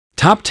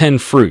Top 10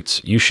 fruits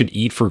you should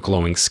eat for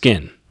glowing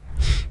skin.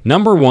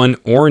 Number 1.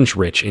 Orange,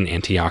 rich in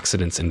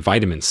antioxidants and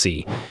vitamin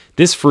C.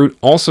 This fruit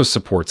also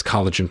supports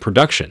collagen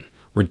production,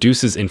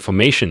 reduces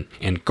inflammation,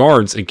 and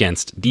guards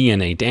against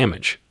DNA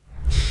damage.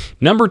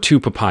 Number 2.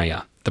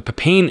 Papaya. The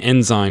papain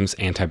enzymes'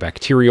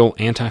 antibacterial,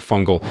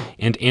 antifungal,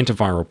 and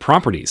antiviral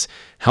properties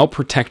help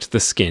protect the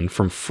skin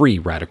from free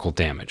radical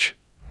damage.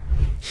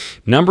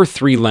 Number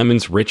 3.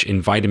 Lemons, rich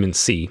in vitamin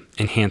C,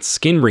 enhance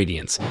skin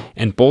radiance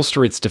and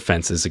bolster its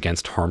defenses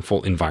against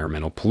harmful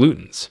environmental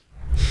pollutants.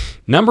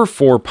 Number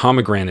 4.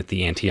 Pomegranate.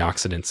 The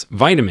antioxidants,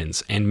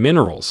 vitamins, and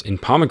minerals in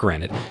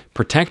pomegranate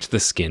protect the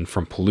skin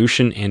from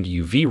pollution and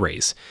UV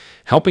rays,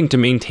 helping to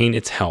maintain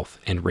its health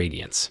and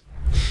radiance.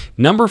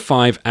 Number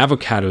 5.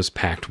 Avocados,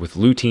 packed with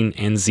lutein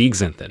and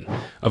zeaxanthin.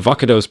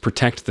 Avocados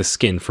protect the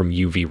skin from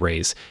UV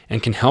rays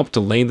and can help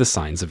delay the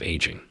signs of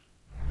aging.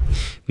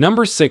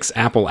 Number 6.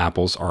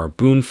 Apples are a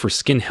boon for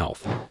skin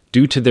health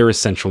due to their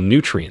essential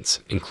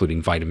nutrients,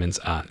 including vitamins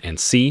A and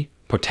C,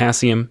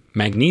 potassium,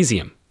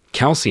 magnesium,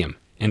 calcium,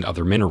 and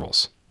other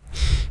minerals.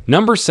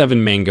 Number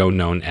 7. Mango.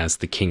 Known as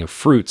the king of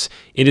fruits,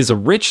 it is a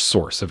rich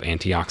source of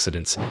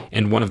antioxidants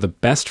and one of the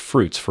best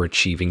fruits for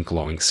achieving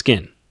glowing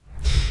skin.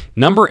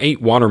 Number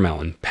 8.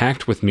 Watermelon,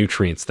 packed with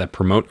nutrients that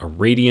promote a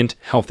radiant,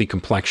 healthy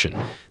complexion.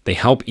 They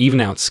help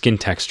even out skin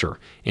texture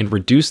and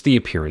reduce the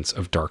appearance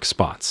of dark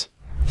spots.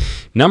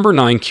 Number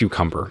 9.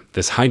 Cucumber.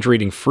 This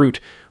hydrating fruit,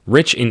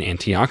 rich in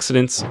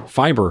antioxidants,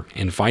 fiber,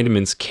 and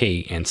vitamins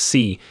K and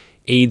C,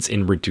 aids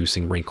in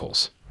reducing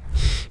wrinkles.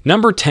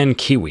 Number 10.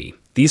 Kiwi.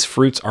 These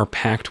fruits are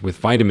packed with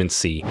vitamin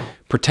C,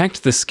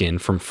 protect the skin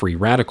from free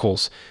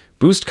radicals,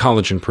 boost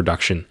collagen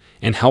production,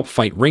 and help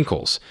fight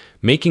wrinkles,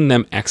 making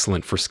them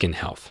excellent for skin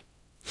health.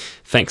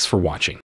 Thanks for watching.